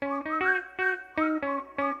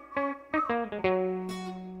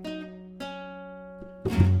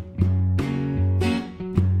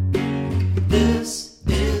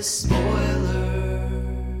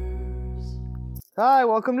Hi,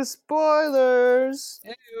 welcome to Spoilers!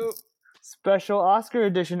 Ew. Special Oscar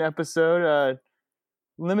edition episode.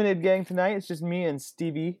 Limited gang tonight. It's just me and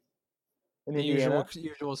Stevie in The usual Indiana.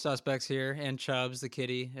 usual suspects here, and Chubbs, the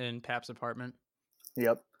kitty, in Pap's apartment.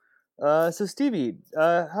 Yep. So Stevie,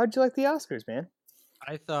 how'd you like the Oscars, man?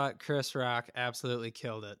 I thought Chris Rock absolutely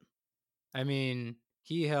killed it. I mean,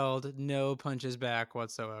 he held no punches back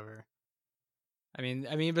whatsoever. I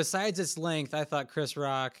mean, besides its length, I thought Chris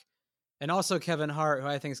Rock and also Kevin Hart, who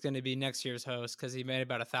I think is going to be next year's host because he made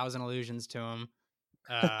about 1,000 allusions to him.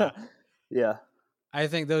 Yeah. I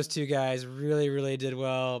think those two guys really, really did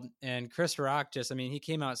well. And Chris Rock he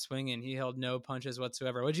came out swinging. He held no punches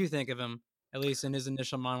whatsoever. What did you think of him, at least in his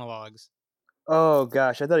initial monologues? Oh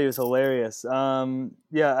gosh, I thought he was hilarious. Yeah, I mean,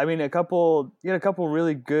 he had a couple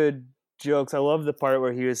really good jokes. I love the part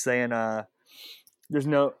where he was saying, "There's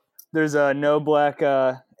no, there's no black,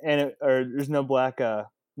 or there's no black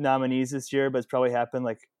nominees this year, but it's probably happened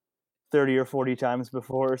like 30 or 40 times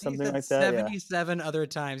before or He something said like that." Yeah. 77 other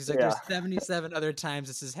times. He's like, Yeah. there's 77 other times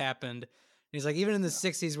this has happened. And he's like, even in the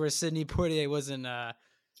 60s where Sidney Poitier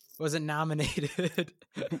wasn't nominated.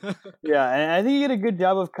 Yeah, and I think he did a good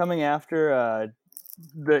job of coming after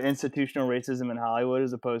the institutional racism in Hollywood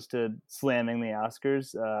as opposed to slamming the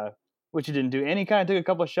Oscars, which he didn't do. And he kind of took a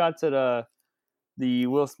couple of shots at the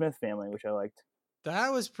Will Smith family, which I liked.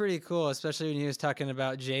 That was pretty cool, especially when he was talking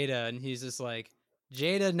about Jada, and he's just like,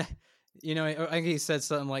 Jada, I think he said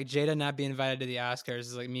something like, Jada not being invited to the Oscars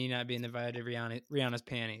is like me not being invited to Rihanna's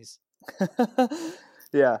panties.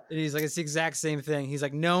 Yeah. And he's like, it's the exact same thing. He's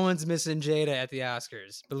like, no one's missing Jada at the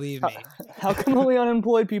Oscars. Believe How, me. how come only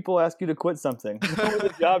unemployed people ask you to quit something? Only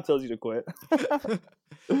the job tells you to quit.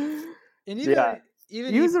 And Yeah.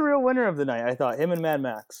 even He he was the real winner of the night, I thought. Him and Mad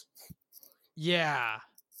Max. Yeah.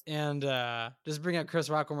 And just bring up Chris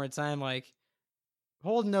Rock one more time, like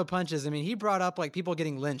holding no punches. I mean, he brought up like people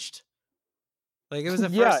getting lynched. Like it was the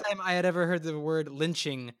Yeah. first time I had ever heard the word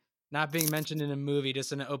lynching not being mentioned in a movie,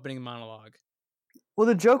 just in an opening monologue. Well,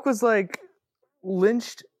 the joke was like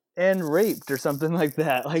lynched and raped or something like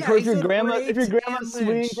that. Like, Yeah, or he said if your raped grandma's and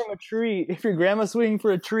swinging lynched. from a tree, if your grandma's swinging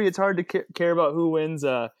for a tree, it's hard to care about who wins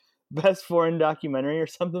best foreign documentary or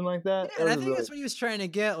something like that. Yeah, That and I was think really that's what he was trying to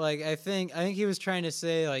get. Like, I think he was trying to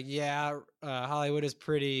say, like, yeah, Hollywood is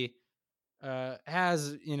pretty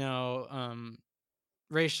has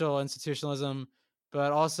racial institutionalism,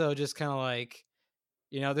 but also just kind of like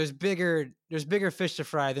there's bigger fish to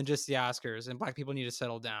fry than just the Oscars, and black people need to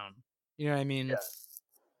settle down. You know what I mean? yeah.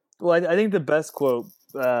 Well, I think the best quote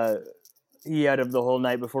he had of the whole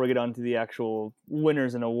night before we get on to the actual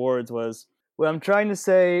winners and awards was, "What I'm trying to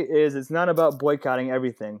say is it's not about boycotting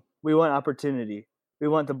everything. We want opportunity. We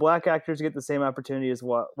want the black actors to get the same opportunity as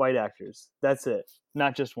white actors. That's it.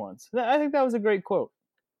 Not just once." I think that was a great quote.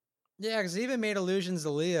 Yeah, because he even made allusions to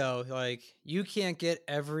Leo. Like, you can't get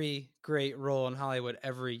every great role in Hollywood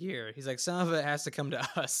every year. He's like, some of it has to come to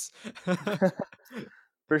us.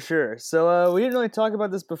 For sure. So we didn't really talk about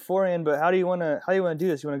this beforehand, but how do you want to do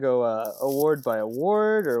this? You want to go award by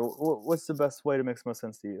award, or what's the best way to make most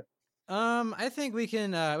sense to you? I think we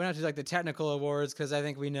don't have to do like the technical awards because I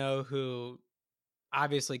think we know who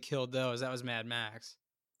obviously killed those. That was Mad Max.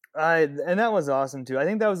 And that was awesome too. I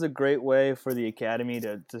think that was a great way for the Academy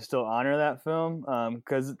to still honor that film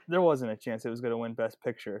because there wasn't a chance it was going to win Best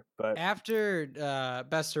Picture. But After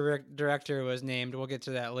Best Director was named, we'll get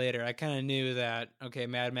to that later. I kind of knew that, okay,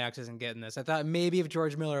 Mad Max isn't getting this. I thought maybe if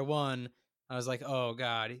George Miller won, I was like, oh,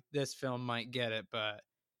 God, this film might get it. But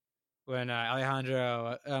when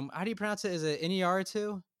Alejandro, how do you pronounce it? Is it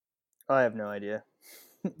Inarritu? I have no idea.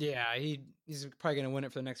 Yeah, he's probably going to win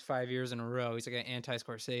it for the next 5 years in a row. He's like an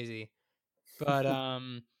anti-Scorsese. But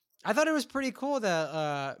I thought it was pretty cool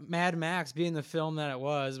that Mad Max being the film that it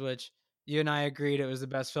was, which you and I agreed it was the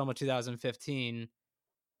best film of 2015.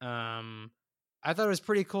 Um, I thought it was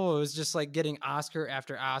pretty cool. It was just like getting Oscar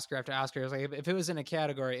after Oscar after Oscar. It was like if it was in a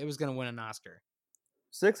category, it was going to win an Oscar.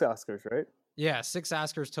 6 Oscars, right? Yeah, 6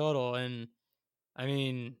 Oscars total, and I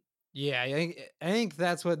mean, yeah, I think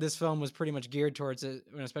that's what this film was pretty much geared towards.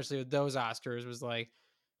 Especially with those Oscars, was like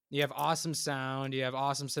you have awesome sound, you have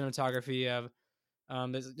awesome cinematography, you have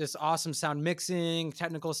there's just awesome sound mixing,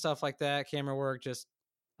 technical stuff like that, camera work. Just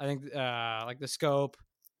I think like the scope.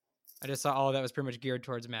 I just thought all of that was pretty much geared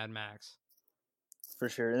towards Mad Max. For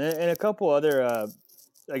sure. And a couple other,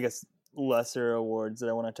 I guess, lesser awards that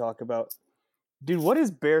I want to talk about. Dude, what is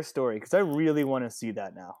Bear Story? Because I really want to see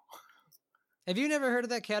that now. Have you never heard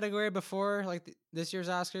of that category before, like this year's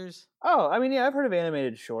Oscars? Oh, I mean, yeah, I've heard of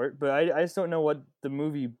animated short, but I just don't know what the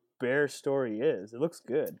movie Bear Story is. It looks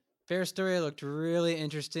good. Fair Story looked really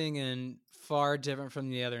interesting and far different from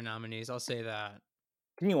the other nominees. I'll say that.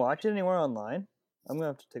 Can you watch it anywhere online? I'm gonna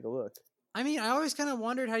have to take a look. I mean, I always kind of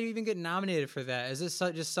wondered how you even get nominated for that. Is this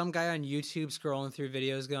just some guy on YouTube scrolling through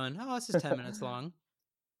videos going, "Oh, this is 10 minutes long"?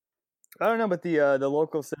 I don't know, but the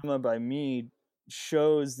local cinema by me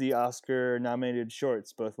shows the Oscar nominated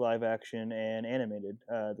shorts, both live action and animated,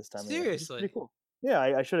 this time of year, which is Seriously? pretty cool. Yeah,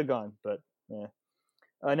 I should have gone, but yeah.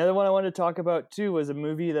 Another one I wanted to talk about too was a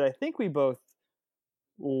movie that I think we both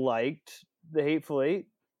liked, The Hateful Eight,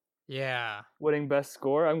 Yeah. winning Best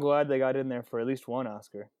Score. I'm glad they got in there for at least one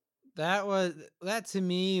Oscar. That to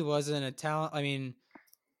me wasn't a talent. I mean,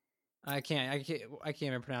 I can't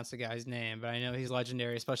even pronounce the guy's name, but I know he's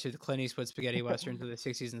legendary, especially the Clint Eastwood spaghetti westerns of the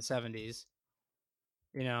 60s and 70s.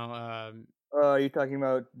 You know, Are you talking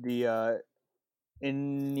about the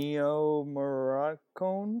Ennio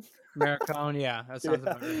Morricone? Morricone, yeah, that sounds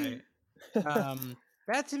about Yeah. right.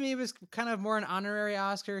 That to me was kind of more an honorary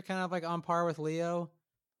Oscar, kind of like on par with Leo.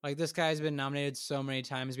 Like this guy's been nominated so many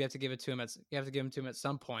times, we have to give it to him. You have to give him to him at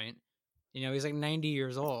some point. You know, he's like 90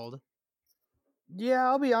 years old. Yeah,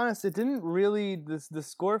 I'll be honest. It didn't really the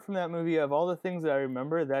score from that movie, of all the things that I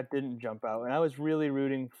remember, that didn't jump out, and I was really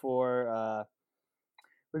rooting for. Oh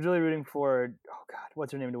God,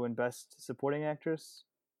 what's her name to win Best Supporting Actress?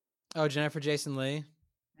 Oh, Jennifer Jason Leigh.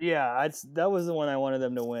 Yeah, that was the one I wanted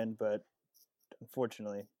them to win, but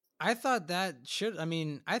unfortunately, I thought I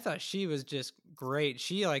thought she was just great.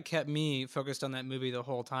 She like kept me focused on that movie the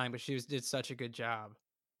whole time, but did such a good job.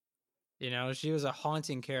 You know, she was a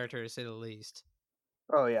haunting character to say the least.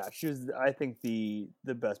 oh yeah, she was. I think the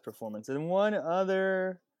best performance. And one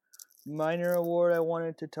other minor award I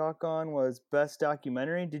wanted to talk on was Best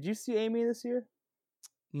Documentary. Did you see Amy this year?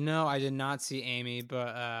 No, I did not see Amy,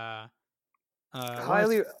 but one of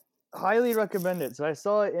Highly highly recommend it. So I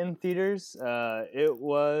saw it in theaters. It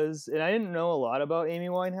was, and I didn't know a lot about Amy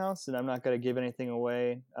Winehouse, and I'm not going to give anything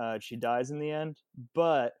away. She dies in the end,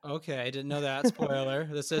 but okay, I didn't know that. Spoiler.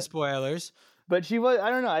 This is spoilers. but she was. I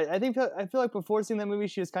don't know. I feel like before seeing that movie,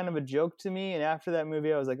 she was kind of a joke to me, and after that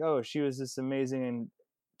movie, I was like, oh, she was this amazing and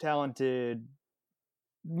talented,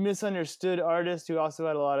 misunderstood artist who also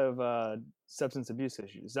had a lot of substance abuse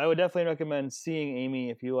issues. I would definitely recommend seeing Amy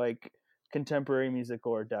if you like contemporary music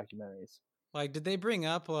or documentaries. Like, did they bring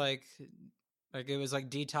up like it was like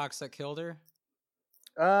Detox that killed her?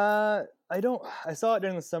 I don't. I saw it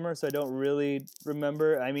during the summer, so I don't really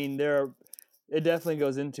remember. I mean, it definitely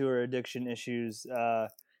goes into her addiction issues, and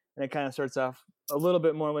it kind of starts off a little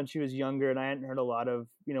bit more when she was younger, and I hadn't heard a lot of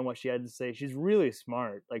what she had to say. She's really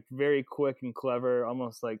smart, like very quick and clever,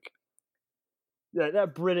 almost like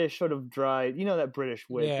that British sort of dry, that British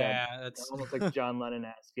wit that Yeah, that's almost like John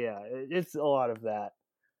Lennon-esque. Yeah, it's a lot of that.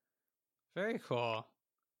 very cool.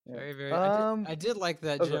 Yeah. Very, very. I did like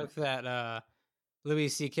that Okay. joke that Louis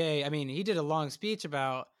C.K. I mean, he did a long speech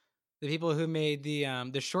about the people who made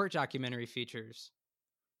the short documentary features.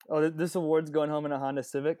 Oh, this award's going home in a Honda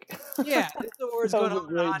Civic. Yeah, this award's That going was a home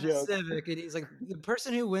in a great Honda joke. Civic, and he's like, the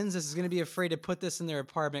person who wins this is going to be afraid to put this in their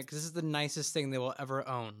apartment because this is the nicest thing they will ever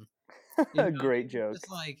own. You know, Great he's joke.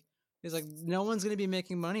 just like, he's like, no one's going to be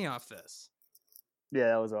making money off this. Yeah,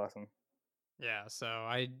 that was awesome. Yeah, so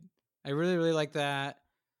I really really like that.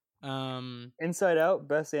 Inside Out,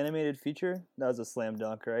 best animated feature. That was a slam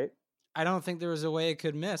dunk, right? I don't think there was a way it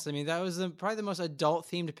could miss. I mean, that was probably the most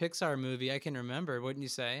adult themed Pixar movie I can remember. Wouldn't you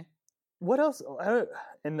say? What else?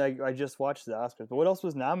 And I just watched the Oscars, but what else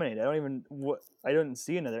was nominated? I didn't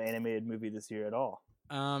see another animated movie this year at all.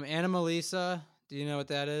 Anomalisa. Do you know what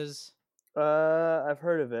that is? I've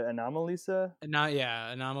heard of it. Anomalisa.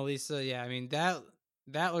 Anomalisa. Yeah, I mean that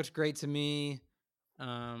looked great to me.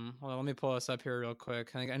 Well, let me pull this up here real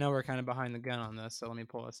quick. I know we're kind of behind the gun on this, so let me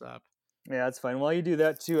pull this up. Yeah, that's fine. While you do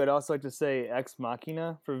that too, I'd also like to say Ex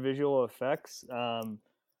Machina for visual effects.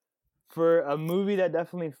 For a movie that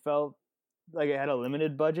definitely felt like it had a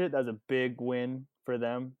limited budget, that's a big win for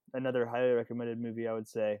them. Another highly recommended movie, I would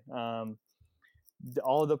say.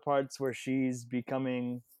 All the parts where she's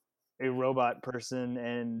becoming a robot person,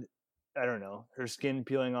 and I don't know, her skin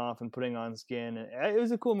peeling off and putting on skin. It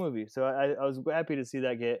was a cool movie, so I was happy to see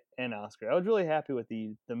that get an Oscar. I was really happy with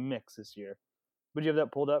the mix this year. Would you have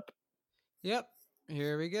that pulled up? Yep.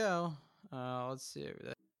 Here we go. Let's see.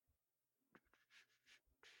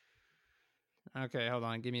 Okay, hold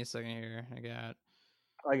on. Give me a second here. I got.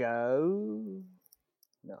 I go.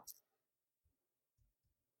 No.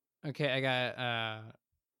 Okay, I got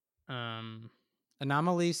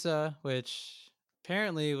Anomalisa, which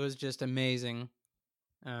apparently was just amazing.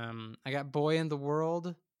 I got Boy in the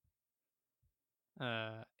World,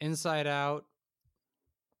 Inside Out,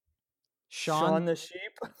 Shaun the Sheep.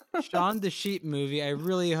 Shaun the Sheep movie. I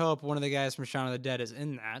really hope one of the guys from Shaun of the Dead is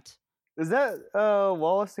in that. Is that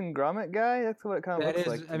Wallace and Gromit guy? That's what it kind of That looks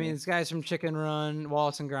is, like to I mean, me. this guy's from Chicken Run,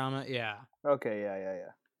 Wallace and Gromit. Yeah. Okay, yeah.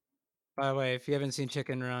 By the way, if you haven't seen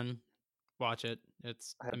Chicken Run, watch it.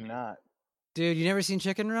 It's I have amazing. not. Dude, you never seen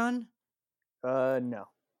Chicken Run? No.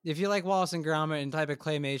 If you like Wallace and Gromit and type of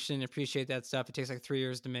claymation, appreciate that stuff. It takes like 3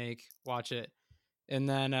 years to make. Watch it. And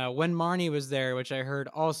then When Marnie Was There, which I heard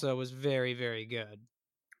also was very, very good.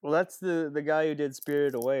 Well, that's the guy who did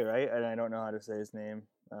Spirited Away, right? And I don't know how to say his name.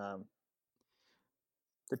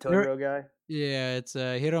 The Totoro guy. Yeah, it's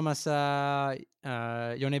Hiromasa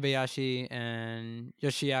Yonebayashi and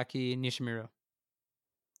Yoshiaki Nishimuro.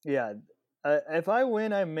 Yeah. If I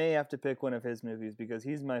win, I may have to pick one of his movies because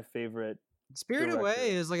he's my favorite Spirited director.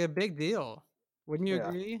 Away is like a big deal. Wouldn't you Yeah.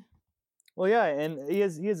 agree? Well, yeah, and he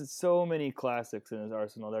has so many classics in his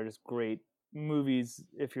arsenal. They're just great movies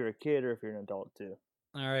if you're a kid or if you're an adult too.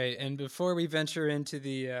 All right, and before we venture into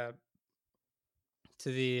the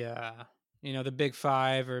the big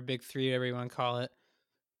five or big three, whatever you want to call it,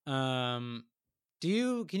 can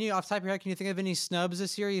you off the top of your head, can you think of any snubs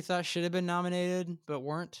this year you thought should have been nominated but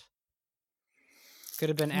weren't? Could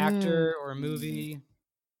have been actor or movie.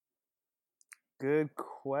 Good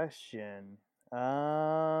question.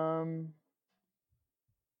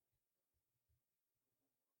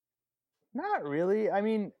 Not really. I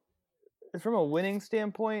mean, from a winning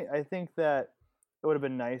standpoint, I think that it would have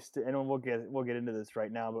been nice to, and we'll get into this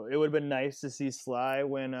right now, but it would have been nice to see Sly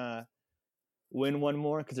win one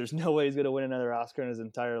more because there's no way he's gonna win another Oscar in his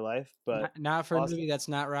entire life. But Not for a also, movie that's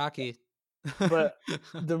not Rocky. but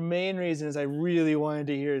the main reason is I really wanted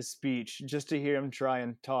to hear his speech, just to hear him try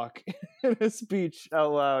and talk in a speech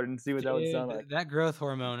out loud and see what that would sound like. That growth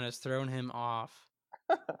hormone has thrown him off.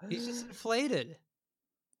 He's just inflated.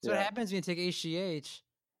 That's what happens when you take HGH.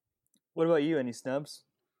 What about you? Any snubs?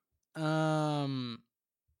 I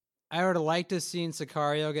would have liked to have seen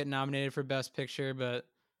Sicario get nominated for Best Picture, but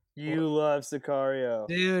You love Sicario.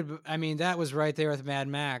 dude, I mean, that was right there with Mad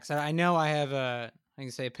Max. I know I have I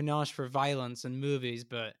can say panache for violence in movies,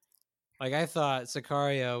 but like I thought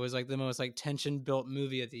Sicario was like the most like tension built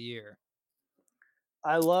movie of the year.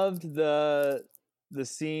 I loved the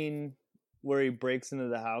scene where he breaks into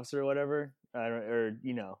the house or whatever. Or Oh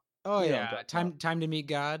you know what I'm yeah, talking about. Time to Meet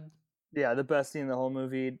God. Yeah, the best scene in the whole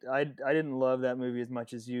movie. I didn't love that movie as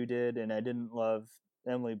much as you did, and I didn't love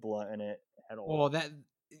Emily Blunt in it at all. Well, that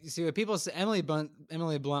you see what people say. Emily Blunt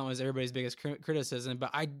was everybody's biggest criticism,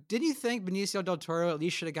 but didn't you think Benicio del Toro at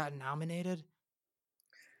least should have gotten nominated?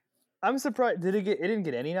 I'm surprised. It didn't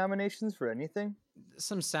get any nominations for anything?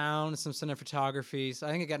 Some sound, some cinematography. So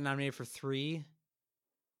I think it got nominated for 3.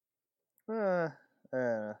 Uh,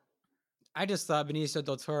 uh, I just thought Benicio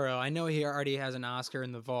del Toro. I know he already has an Oscar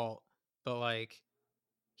in the vault, but like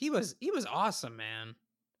he was awesome, man.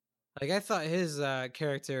 Like I thought his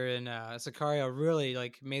character in Sicario really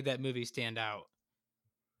like made that movie stand out.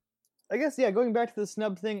 I guess going back to the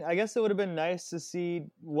snub thing, I guess it would have been nice to see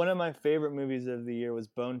one of my favorite movies of the year was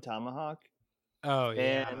Bone Tomahawk. Oh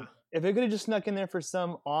yeah, And if it could have just snuck in there for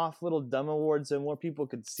some off little dumb award so more people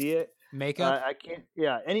could see it. makeup. I can't.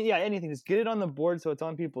 Anything. Just get it on the board so it's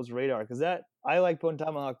on people's radar. Because I like Bone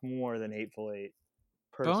Tomahawk more than Hateful Eight.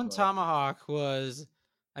 Personally. Bone Tomahawk was.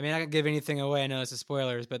 I mean, I could give anything away. I know it's a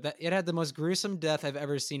spoilers, but it had the most gruesome death I've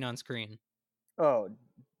ever seen on screen. Oh,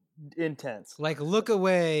 intense. Like look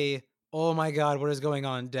away. Oh my god, what is going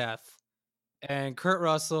on? Death. And Kurt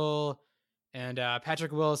Russell and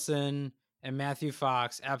Patrick Wilson and Matthew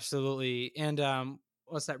Fox, absolutely. And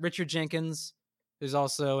what's that? Richard Jenkins, who's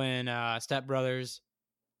also in Step Brothers,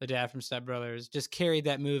 the dad from Step Brothers, just carried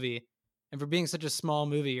that movie. And for being such a small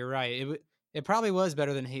movie, you're right. It probably was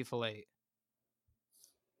better than Hateful Eight.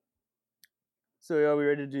 So are we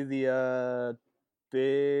ready to do the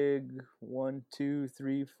big 1, 2,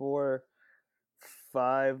 3, 4,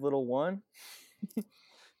 5 little one?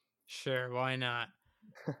 Sure, why not?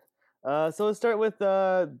 So let's start with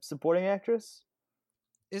supporting actress.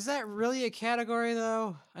 Is that really a category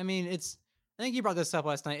though? I mean, I think you brought this up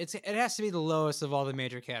last night. It has to be the lowest of all the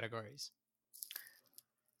major categories.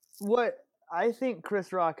 What I think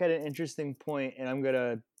Chris Rock had an interesting point, and I'm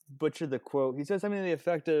gonna butcher the quote. He said something to the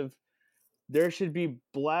effect of, "There should be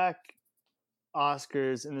black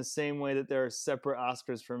Oscars in the same way that there are separate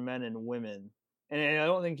Oscars for men and women." And I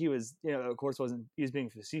don't think he was, of course, wasn't he was being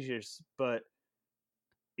facetious, but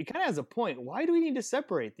he kind of has a point. Why do we need to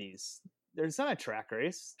separate these? There's not a track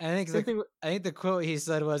race. I think the quote he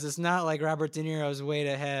said was, "It's not like Robert De Niro's way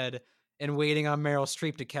ahead and waiting on Meryl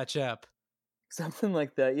Streep to catch up." Something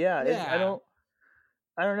like that. Yeah. Yeah. I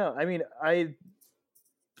don't know. I mean, I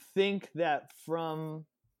think that from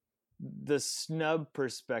the snub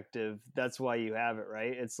perspective, that's why you have it,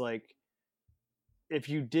 right? It's like if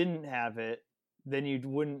you didn't have it, then you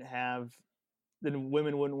wouldn't have. Then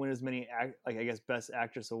women wouldn't win as many, like I guess, Best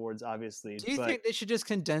Actress awards, obviously. Do you But think they should just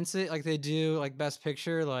condense it like they do, like Best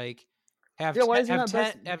Picture, like have yeah, why is there have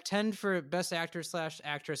not best? 10 for Best Actor /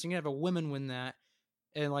 Actress? You can have a woman win that,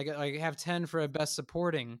 and like have 10 for a Best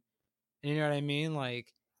Supporting. You know what I mean?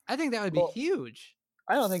 Like, I think that would be Well, huge.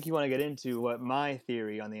 I don't think you want to get into what my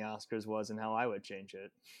theory on the Oscars was and how I would change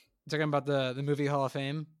it. Talking about the movie Hall of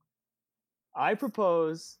Fame. I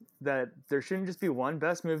propose that there shouldn't just be one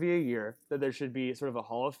best movie a year, that there should be sort of a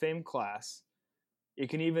Hall of Fame class. You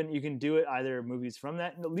can do it either movies from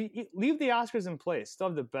that, leave the Oscars in place, still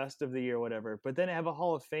have the best of the year, whatever, but then have a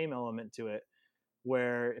Hall of Fame element to it,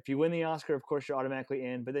 where if you win the Oscar, of course you're automatically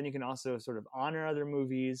in, but then you can also sort of honor other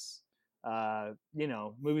movies,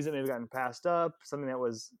 movies that may have gotten passed up, something that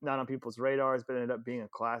was not on people's radars but ended up being a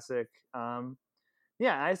classic.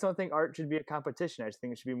 Yeah, I just don't think art should be a competition. I just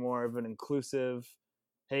think it should be more of an inclusive,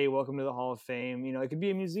 hey, welcome to the Hall of Fame. It could be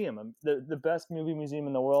a museum, the best movie museum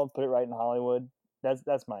in the world. Put it right in Hollywood.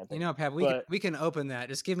 That's my opinion. Pat, we can open that.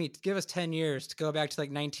 Just give us 10 years to go back to like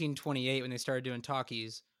 1928 when they started doing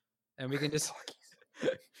talkies, and we can just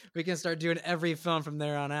we can start doing every film from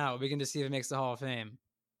there on out. We can just see if it makes the Hall of Fame.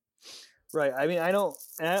 Right. I mean, I don't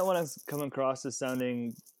want to come across as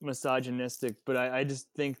sounding misogynistic, but I just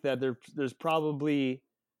think that there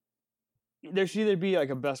should either be like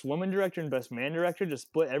a best woman director and best man director, just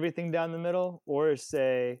split everything down the middle, or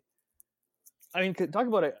say, I mean, talk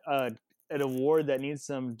about an award that needs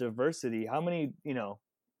some diversity. How many,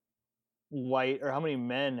 white, or how many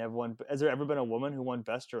men have won? Has there ever been a woman who won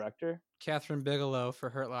best director? Kathryn Bigelow for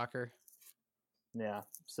Hurt Locker. Yeah.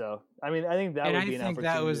 So, I mean, I think that would be an opportunity. I think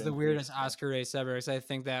that was the weirdest Oscar race ever, because I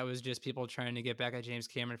think that was just people trying to get back at James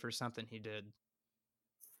Cameron for something he did.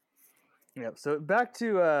 Yep. So back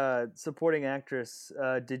to supporting actress.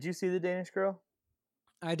 Did you see The Danish Girl?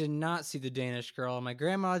 I did not see The Danish Girl. My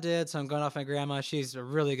grandma did, so I'm going off my grandma. She's a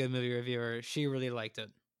really good movie reviewer. She really liked it.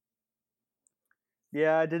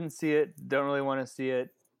 Yeah, I didn't see it. Don't really want to see it.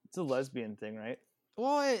 It's a lesbian thing, right?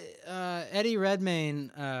 Well, Eddie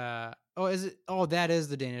Redmayne. Is it? Oh, that is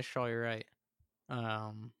The Danish Girl. You're right.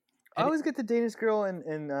 I always get The Danish Girl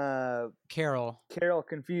and Carol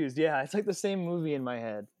confused. Yeah, it's like the same movie in my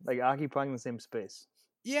head, like occupying the same space.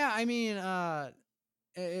 Yeah, I mean,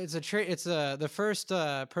 it's the first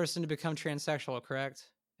person to become transsexual, correct?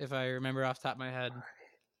 If I remember off the top of my head.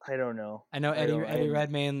 I don't know. I know Eddie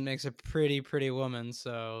Redmayne makes a pretty woman,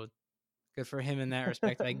 so good for him in that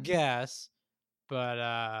respect, I guess.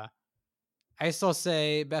 But I still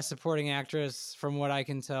say best supporting actress, from what I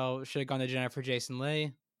can tell, should have gone to Jennifer Jason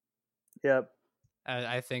Leigh. Yep.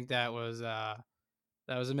 I think that was a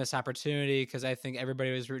missed opportunity, because I think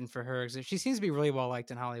everybody was rooting for her, because she seems to be really well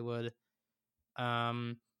liked in Hollywood.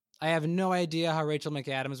 I have no idea how Rachel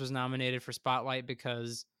McAdams was nominated for Spotlight,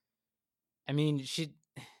 because, I mean, she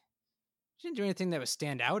didn't do anything that was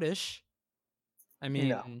standoutish. I mean,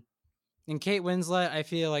 no. And Kate Winslet, I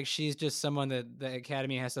feel like she's just someone that the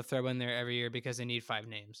Academy has to throw in there every year because they need 5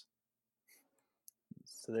 names.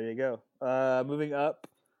 So there you go. Moving up,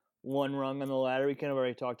 one rung on the ladder. We kind of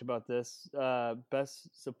already talked about this.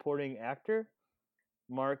 Best supporting actor,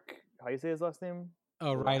 Mark. How do you say his last name?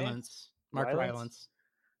 Oh, Rylance. Mark Rylance.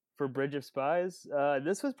 For Bridge of Spies.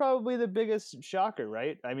 This was probably the biggest shocker,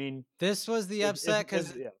 right? I mean, this was the upset,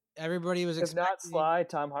 because everybody was expecting. If not Sly,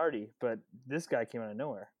 Tom Hardy, but this guy came out of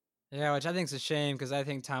nowhere. Yeah, which I think is a shame, because I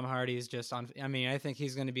think Tom Hardy is just on. I mean, I think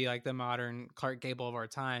he's going to be like the modern Clark Gable of our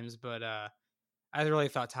times, but I really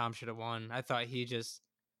thought Tom should have won. I thought he just,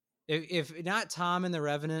 if not Tom in The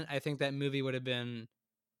Revenant, I think that movie would have been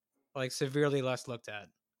like severely less looked at,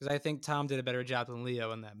 because I think Tom did a better job than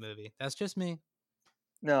Leo in that movie. That's just me.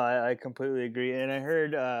 No, I completely agree. And I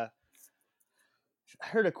heard a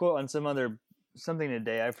quote on something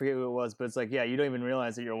today. I forget who it was, but it's like, yeah, you don't even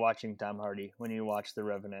realize that you're watching Tom Hardy when you watch The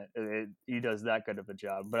Revenant. He does that good of a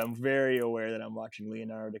job. But I'm very aware that I'm watching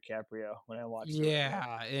Leonardo DiCaprio when I watch.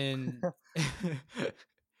 Yeah, and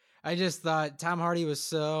I just thought Tom Hardy was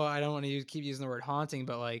so, I don't want to keep using the word haunting,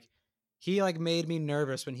 but like he like made me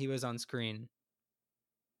nervous when he was on screen.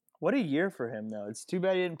 What a year for him, though. It's too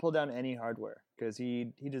bad he didn't pull down any hardware, because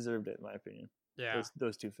he deserved it, in my opinion. Yeah,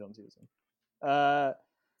 those 2 films he was in.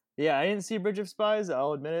 Yeah, I didn't see Bridge of Spies.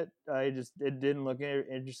 I'll admit it. It didn't look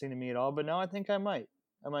interesting to me at all. But now I think I might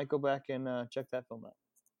go back and check that film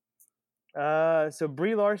out. So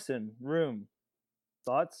Brie Larson, Room.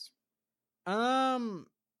 Thoughts?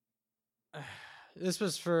 This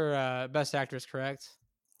was for Best Actress, correct?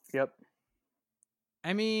 Yep.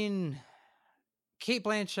 I mean, Cate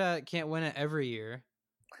Blanchett can't win it every year.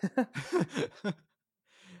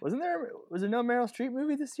 Was there no Meryl Streep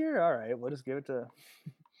movie this year? All right, we'll just give it to.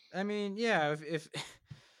 I mean, yeah,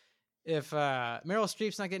 if Meryl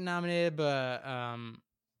Streep's not getting nominated, but I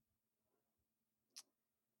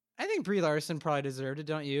think Brie Larson probably deserved it,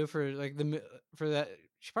 don't you? For like for that,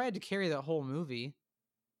 she probably had to carry that whole movie,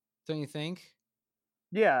 don't you think?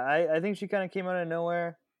 Yeah, I think she kind of came out of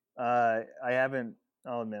nowhere. I haven't.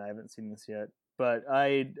 I'll admit I haven't seen this yet, but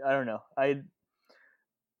I don't know.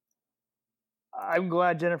 I'm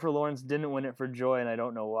glad Jennifer Lawrence didn't win it for Joy, and I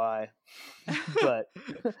don't know why. But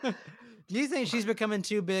do you think she's becoming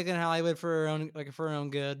too big in Hollywood for her own, like for her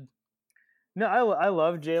own good? no, I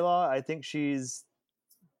love J Law. I think she's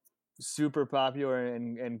super popular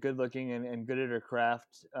and good looking and good at her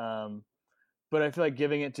craft. But I feel like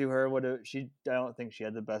giving it to her I don't think she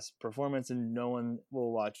had the best performance, and no one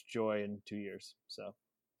will watch Joy in 2 years. So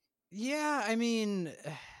Yeah, I mean,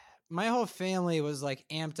 my whole family was like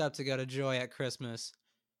amped up to go to Joy at Christmas,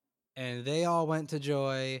 and they all went to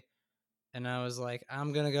Joy, and I was like,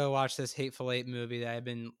 I'm gonna go watch this Hateful Eight movie that I've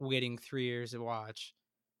been waiting 3 years to watch,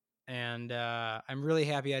 and I'm really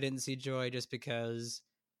happy I didn't see Joy just because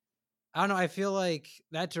I don't know. I feel like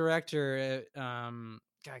that director, God,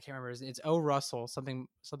 I can't remember. It's O. Russell, something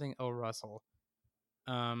O. Russell,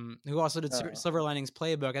 who also did Silver Linings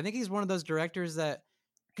Playbook. I think he's one of those directors that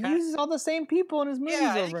he uses all the same people in his movies I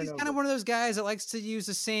over think and he's over. kind of one of those guys that likes to use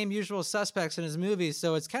the same usual suspects in his movies.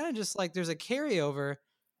 So it's kind of just like there's a carryover,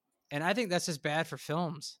 and I think that's just bad for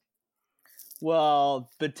films. Well,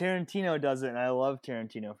 but Tarantino does it, and I love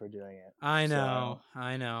Tarantino for doing it. I know.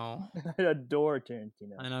 I adore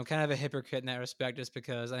Tarantino. I know. I'm kind of a hypocrite in that respect, just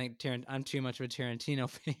because I think I'm too much of a Tarantino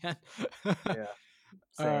fan. Yeah.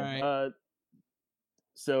 All Same. right.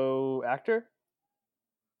 So actor?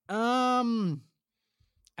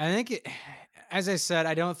 I think as I said,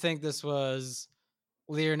 I don't think this was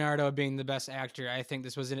Leonardo being the best actor. I think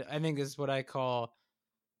this is what I call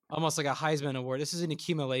almost like a Heisman Award. This is an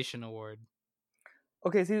accumulation award.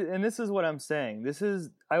 Okay, see, and this is what I'm saying.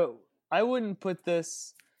 I wouldn't put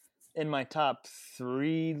this in my top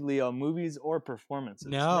 3 Leo movies or performances.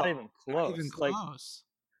 No, not even close. Not even close.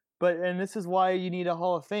 And this is why you need a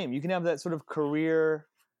Hall of Fame. You can have that sort of career.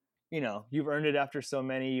 You've earned it after so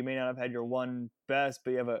many. You may not have had your one best,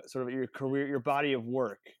 but you have a sort of your career, your body of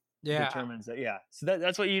work determines that. Yeah, so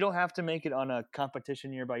that's what you don't have to make it on a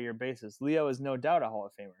competition year by year basis. Leo is no doubt a Hall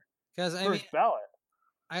of Famer. Because first ballot.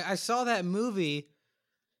 I saw that movie,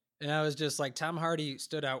 and I was just like, Tom Hardy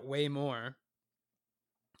stood out way more.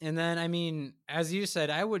 And then, I mean, as you said,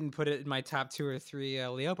 I wouldn't put it in my top 2 or 3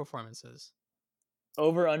 Leo performances.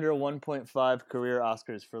 Over under 1.5 career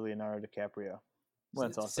Oscars for Leonardo DiCaprio.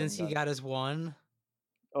 Since he got his one.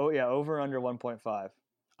 Oh yeah, over under 1.5.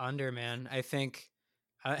 Under, man. I think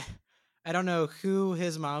I don't know who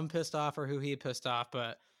his mom pissed off or who he pissed off,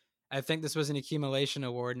 but I think this was an accumulation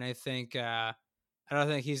award, and I think I don't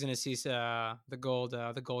think he's going to see the gold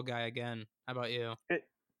guy again. How about you?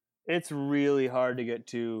 It's really hard to get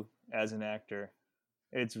to as an actor.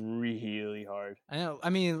 It's really hard. I know. I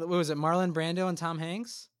mean, what was it? Marlon Brando and Tom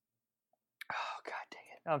Hanks? Oh, God dang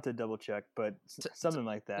it. I'll have to double check, but something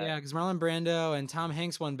like that. Yeah, because Marlon Brando and Tom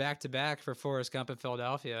Hanks won back-to-back for Forrest Gump in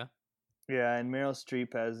Philadelphia. Yeah, and Meryl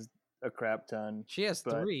Streep has a crap ton. She has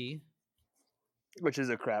 3. Which is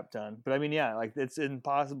a crap ton. But I mean, yeah, like it's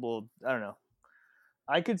impossible. I don't know.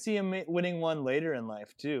 I could see him winning one later in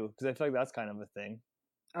life, too, because I feel like that's kind of a thing.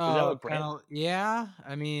 Oh, yeah.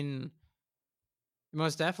 I mean,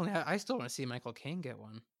 most definitely. I still want to see Michael Caine get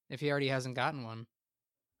one if he already hasn't gotten one.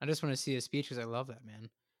 I just want to see his speech because I love that man.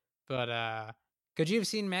 But could you have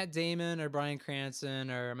seen Matt Damon or Bryan Cranston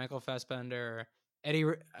or Michael Fassbender or Eddie?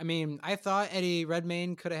 I mean, I thought Eddie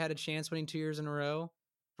Redmayne could have had a chance winning 2 years in a row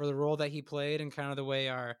for the role that he played and kind of the way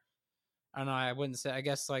I don't know, I wouldn't say, I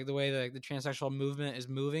guess like the way the transsexual movement is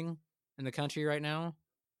moving in the country right now.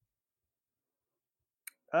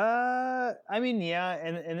 I mean, yeah,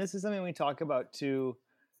 and this is something we talk about too.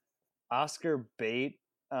 Oscar bait.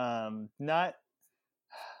 Not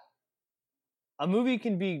a movie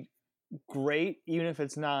can be great even if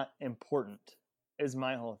it's not important. Is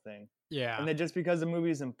my whole thing. Yeah, and that just because the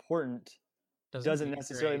movie is important doesn't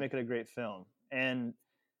necessarily make it a great film. And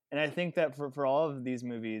I think that for all of these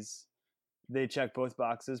movies, they check both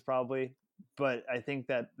boxes probably. But I think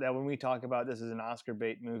that when we talk about this as an Oscar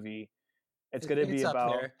bait movie, it's going to be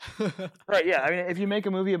about right. Yeah, I mean, if you make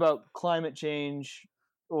a movie about climate change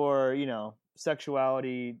or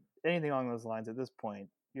sexuality, anything along those lines, at this point,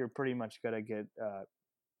 you're pretty much going to get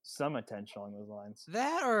some attention along those lines.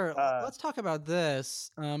 That or let's talk about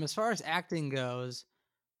this. As far as acting goes,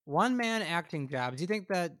 one-man acting job. Do you think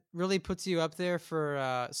that really puts you up there for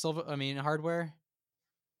Hardware?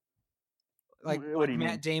 What do you mean?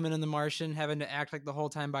 Matt Damon in The Martian having to act like the whole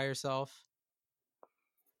time by yourself?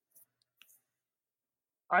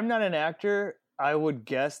 I'm not an actor. I would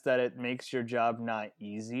guess that it makes your job not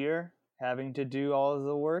easier having to do all of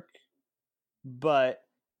the work. But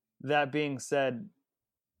that being said,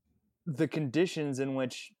 the conditions in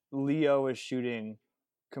which Leo is shooting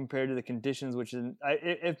compared to the conditions which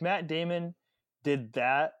if Matt Damon did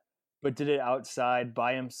that but did it outside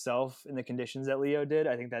by himself in the conditions that Leo did,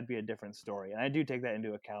 I think that'd be a different story. And I do take that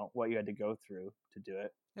into account, what you had to go through to do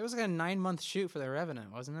it. It was like a 9-month shoot for The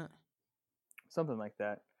Revenant, wasn't it? Something like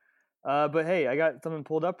that. But hey, I got something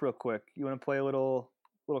pulled up real quick. You want to play a little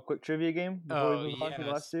quick trivia game before we move on to the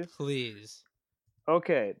last two? Please.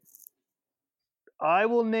 Okay. I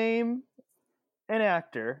will name an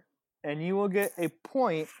actor, and you will get a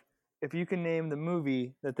point if you can name the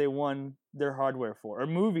movie that they won their hardware for, or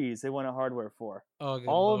movies they won a hardware for. Oh, good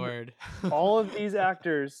Lord. All of these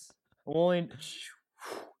actors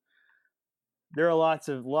there are lots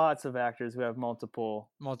of actors who have multiple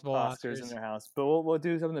Oscars in their house, but we'll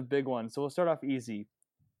do some of the big ones. So we'll start off easy.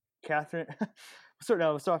 We'll start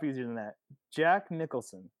off easier than that. Jack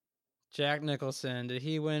Nicholson. Jack Nicholson. Did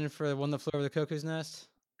he win for One that Flew Over the Cuckoo's Nest?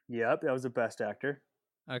 Yep, that was the best actor.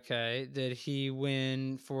 Okay. Did he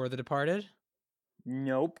win for The Departed?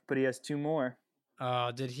 Nope, but he has 2 more.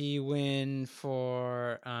 Did he win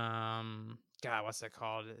for God, what's that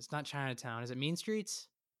called? It's not Chinatown. Is it Mean Streets?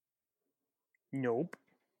 Nope.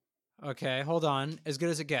 Okay, hold on. As Good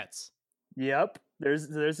as It Gets. Yep.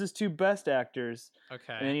 There's his 2 best actors.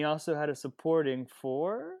 Okay. And then he also had a supporting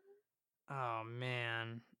for. Oh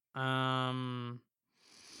man.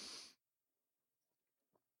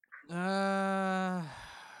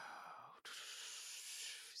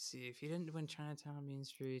 See, if he didn't win Chinatown, Mean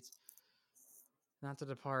Streets, not The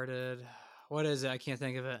Departed. What is it? I can't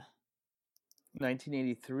think of it.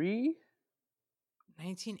 1983.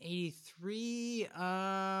 1983.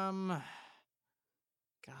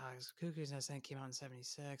 God, Cuckoo's Nest came out in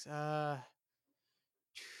 76.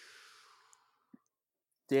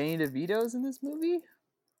 Danny DeVito's in this movie?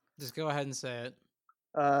 Just go ahead and say it.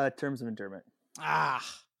 Terms of Endearment. Ah.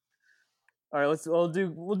 All right, we'll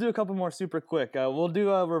do a couple more super quick. We'll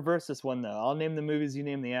do reverse this one though. I'll name the movies, you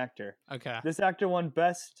name the actor. Okay. This actor won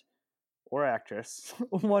best or actress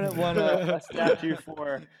won a statue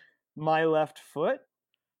for My Left Foot.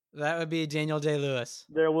 That would be Daniel Day-Lewis.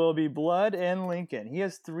 There Will Be Blood and Lincoln. He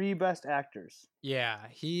has 3 best actors. Yeah,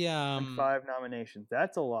 he and 5 nominations.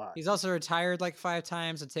 That's a lot. He's also retired like 5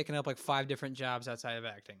 times and taken up like 5 different jobs outside of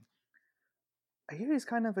acting. I hear he's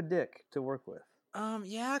kind of a dick to work with.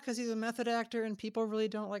 Yeah, because he's a method actor and people really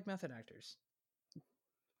don't like method actors.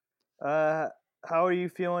 How are you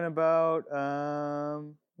feeling about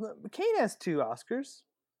Kane has 2 Oscars.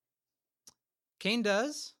 Kane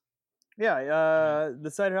does? Yeah,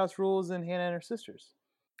 The Cider House Rules and Hannah and Her Sisters.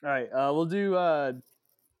 All right, we'll do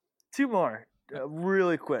 2 more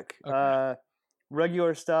really quick. Okay.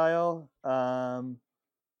 Regular Style.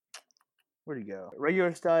 Where'd he go?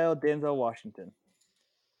 Regular Style, Denzel Washington.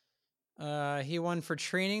 He won for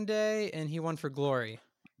Training Day and he won for Glory.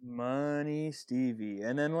 Money Stevie.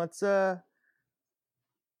 And then let's to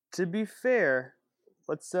be fair,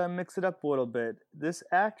 let's mix it up a little bit. This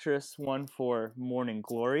actress won for Morning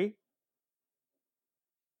Glory.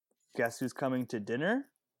 Guess Who's Coming to Dinner?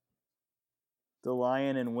 The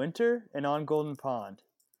Lion in Winter, and On Golden Pond.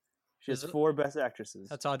 She has 4 best actresses.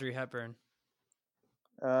 That's Audrey Hepburn.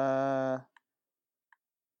 Katharine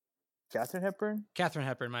Hepburn? Katharine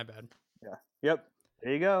Hepburn, my bad. Yeah. Yep.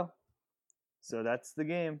 There you go. So that's the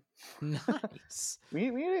game. Nice. we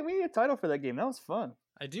need a title for that game. That was fun.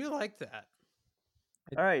 I do like that.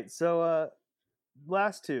 All right. So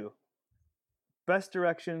last 2. Best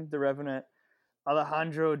Direction, The Revenant.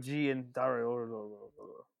 Alejandro G. and Dario.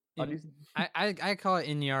 I call it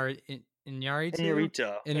Iñárritu.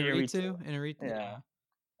 Iñárritu. Yeah.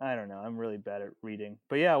 I don't know. I'm really bad at reading.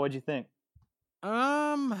 But yeah, what'd you think?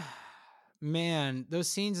 Man, those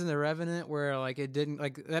scenes in The Revenant where like it didn't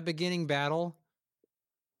like that beginning battle,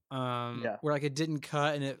 where like it didn't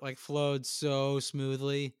cut and it like flowed so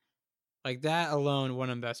smoothly, like that alone won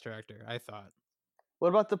him Best Director, I thought. What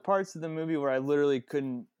about the parts of the movie where I literally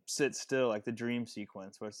couldn't sit still, like the dream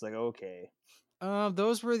sequence, where it's like, okay.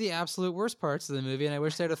 Those were the absolute worst parts of the movie, and I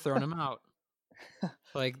wish they'd have thrown them out.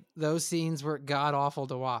 Like those scenes were god awful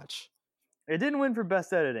to watch. It didn't win for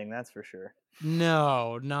best editing, that's for sure.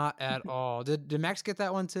 No, not at all. Did Max get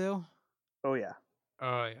that one too? Oh yeah.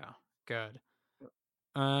 Oh yeah. Good.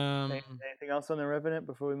 Anything else on The Revenant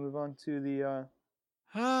before we move on to the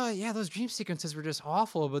yeah, those dream sequences were just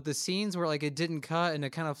awful, but the scenes where like it didn't cut and it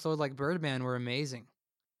kind of flowed like Birdman were amazing.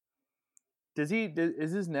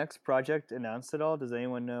 Is his next project announced at all? Does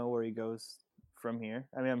anyone know where he goes from here?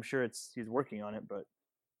 I mean, I'm sure he's working on it, but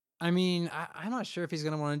I mean, I'm not sure if he's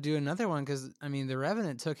gonna want to do another one because I mean, The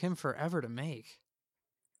Revenant took him forever to make,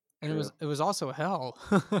 and true. it was also hell.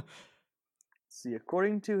 See,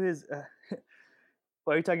 according to his,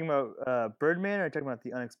 well, are you talking about Birdman, or are you talking about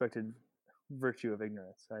the unexpected virtue of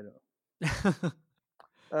ignorance? I don't.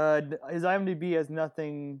 His IMDb has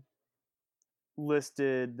nothing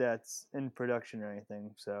listed that's in production or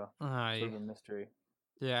anything, so sort I of a mystery.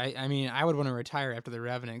 Yeah, I mean, I would want to retire after The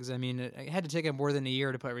Revenant because I mean, it had to take him more than a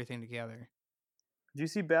year to put everything together. Did you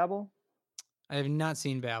see Babel? I have not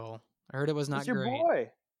seen Babel. I heard it was That's not your great. boy.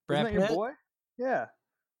 Isn't Brad that your Pitt? boy? Yeah.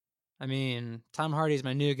 I mean, Tom Hardy's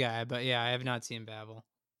my new guy, but yeah, I have not seen Babel.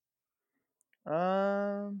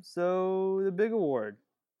 So the big award,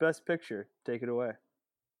 Best Picture. Take it away.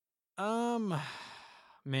 Um,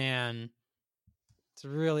 man, it's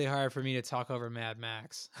really hard for me to talk over Mad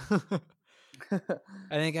Max. I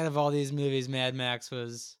think out of all these movies, Mad Max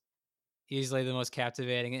was easily the most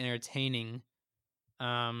captivating and entertaining.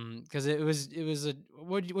 Because it was a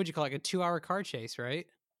what'd you call it, like a 2-hour car chase, right?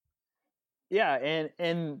 Yeah,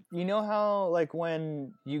 and you know how like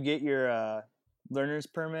when you get your learner's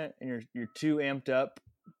permit and you're too amped up,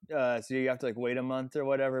 so you have to like wait a month or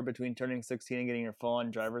whatever between turning 16 and getting your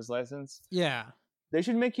full-on driver's license. Yeah. They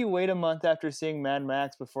should make you wait a month after seeing Mad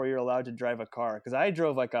Max before you're allowed to drive a car. Because I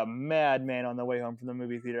drove like a madman on the way home from the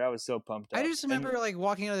movie theater. I was so pumped I up. just And remember like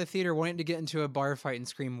walking out of the theater wanting to get into a bar fight and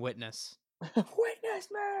scream "Witness." witness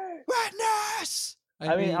me. Witness. I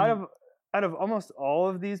I mean, mean, out of almost all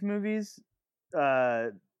of these movies, uh,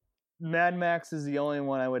 Mad Max is the only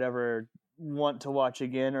one I would ever want to watch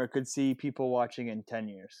again or could see people watching in 10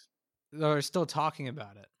 years. they're still talking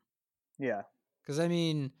about it. Yeah. Because I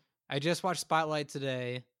mean, I just watched Spotlight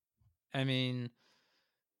today. I mean,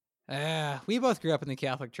 we both grew up in the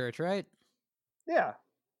Catholic Church, right? Yeah.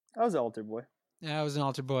 I was an altar boy. Yeah, I was an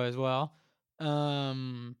altar boy as well.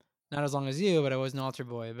 Not as long as you, but I was an altar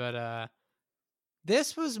boy. But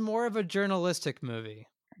this was more of a journalistic movie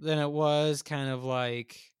than it was kind of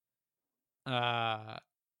like, uh,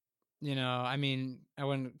 I mean, I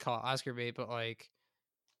wouldn't call it Oscar bait, but like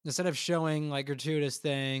instead of showing like gratuitous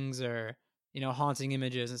things or haunting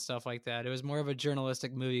images and stuff like that, it was more of a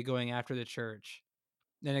journalistic movie going after the church.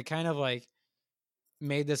 And it kind of like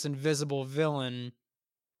made this invisible villain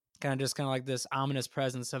kind of like this ominous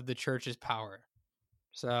presence of the church's power.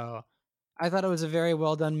 So I thought it was a very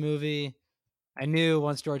well done movie. I knew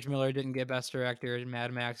once George Miller didn't get Best Director in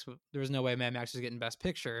Mad Max, there was no way Mad Max was getting Best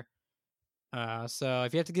Picture. So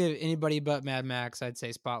if you have to give anybody but Mad Max, I'd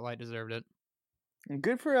say Spotlight deserved it. And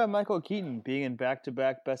good for Michael Keaton being in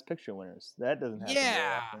back-to-back Best Picture winners. That doesn't happen very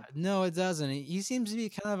Yeah, often. no, it doesn't. He seems to be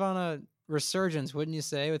kind of on a resurgence, wouldn't you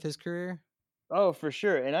say, with his career? Oh, for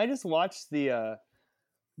sure. And I just watched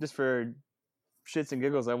just for shits and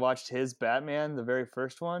giggles, I watched his Batman, the very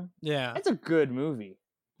first one. Yeah, It's a good movie.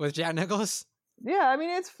 with Jack Nicholson. Yeah, I mean,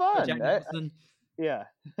 it's With Jack fun. Nicholson. Yeah.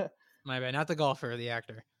 My bad, not the golfer, the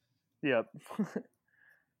actor. Yep.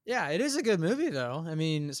 Yeah, it is a good movie though. I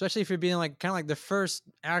mean, especially if you're being like kind of like the first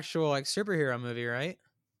actual like superhero movie, right?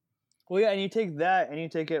 Well, yeah, and you take that and you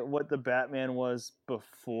take it what the Batman was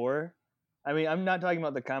before. I mean, I'm not talking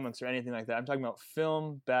about the comics or anything like that. I'm talking about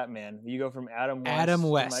film Batman. You go from Adam Adam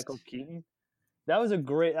West to West. Michael Keaton. That was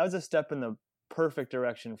a step in the perfect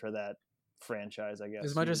direction for that franchise, I guess.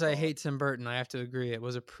 As much as I hate Tim Burton, I have to agree it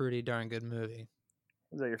was a pretty darn good movie.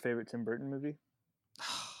 Was that your favorite Tim Burton movie?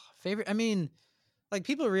 Favorite? I mean, like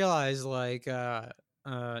people realize like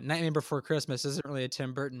Nightmare Before Christmas isn't really a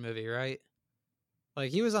Tim Burton movie, right?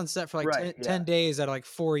 Like he was on set for like Right, 10 days out of like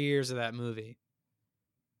 4 years of that movie.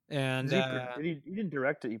 And he didn't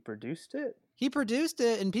direct it, he produced it? he produced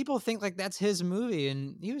it and people think like that's his movie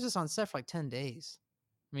and he was just on set for like 10 days.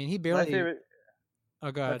 I mean, he barely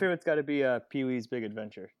Oh god. My favorite's got to be Pee-wee's Big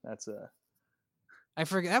Adventure. That's I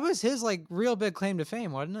forget that was his like real big claim to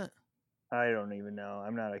fame, wasn't it? I don't even know.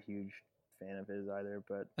 I'm not a huge fan of his either,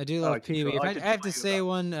 but I do love Pee-wee. If I have to say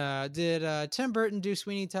one, did Tim Burton do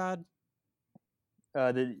Sweeney Todd?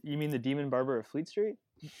 You mean the Demon Barber of Fleet Street?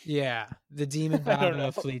 Yeah, the Demon Barber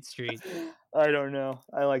of Fleet Street. I don't know.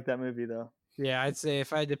 I like that movie though. Yeah, I'd say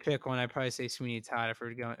if I had to pick one, I'd probably say Sweeney Todd if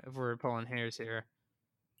we're pulling hairs here.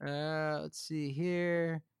 Let's see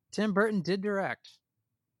here. Tim Burton did direct.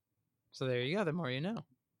 So there you go. The more you know.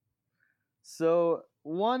 So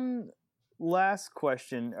one last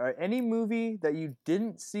question: any movie that you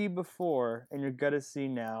didn't see before and you're gonna see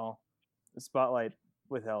now, spotlight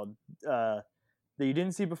withheld, that you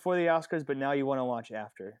didn't see before the Oscars, but now you want to watch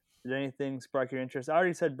after? Did anything spark your interest? I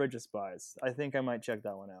already said Bridge of Spies. I think I might check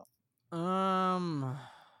that one out. Man,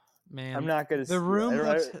 I'm not gonna. the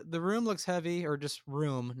room looks heavy, or just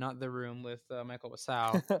Room, not The Room with Michael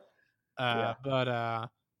Wasau. Yeah. But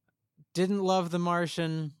didn't love The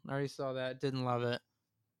Martian. I already saw that. Didn't love it.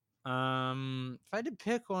 If I had to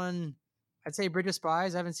pick one, I'd say Bridge of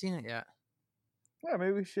Spies. I haven't seen it yet. Yeah,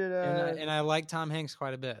 maybe we should And I like Tom Hanks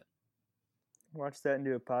quite a bit. watch that and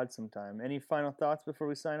do a pod sometime. Any final thoughts before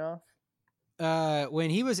we sign off? When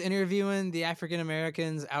he was interviewing the African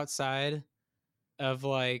Americans outside of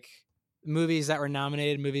like movies that were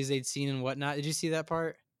nominated, movies they'd seen and whatnot. Did you see that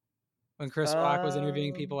part? When Chris Rock was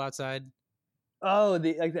interviewing people outside? Oh,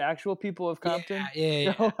 the actual people of Compton?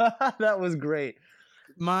 Yeah. That was great.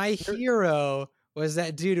 My hero was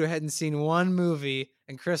that dude who hadn't seen one movie,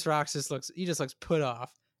 and Chris Rock just looks put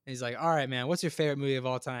off. And he's like, all right, man, what's your favorite movie of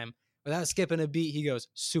all time? Without skipping a beat, he goes,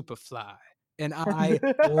 Superfly. And I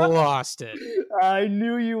lost it. I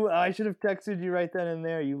knew I should have texted you right then and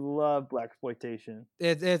there. You love blaxploitation.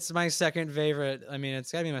 It's my second favorite. I mean,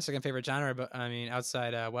 it's gotta be my second favorite genre, but I mean,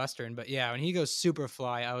 outside Western. But yeah, when he goes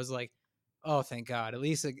Superfly, I was like, oh, thank God. At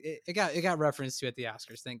least it got referenced to at the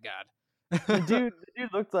Oscars. Thank God. The dude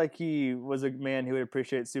looked like he was a man who would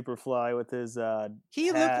appreciate Superfly with his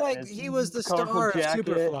he looked like he was the star of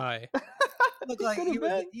Superfly.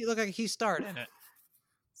 He looked like he starred in it.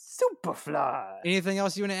 Superfly. Anything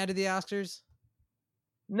else you want to add to the Oscars?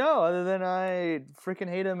 No, other than I freaking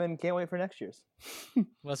hate him and can't wait for next year's.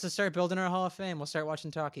 Let's just start building our Hall of Fame. We'll start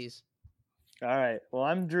watching talkies. All right. Well,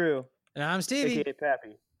 I'm Drew. And I'm Stevie. AKA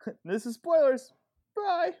Pappy. This is Spoilers.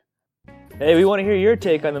 Bye. Hey, we want to hear your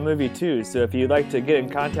take on the movie too, so if you'd like to get in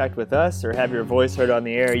contact with us or have your voice heard on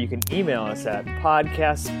the air, you can email us at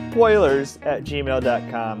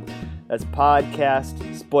podcastspoilers@gmail.com. That's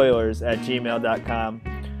podcastspoilers@gmail.com.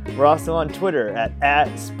 We're also on Twitter at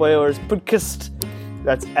 @spoilerspodcast.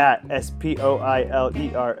 That's at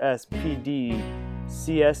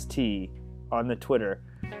SPOILERSPDCST on the Twitter.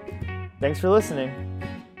 Thanks for listening.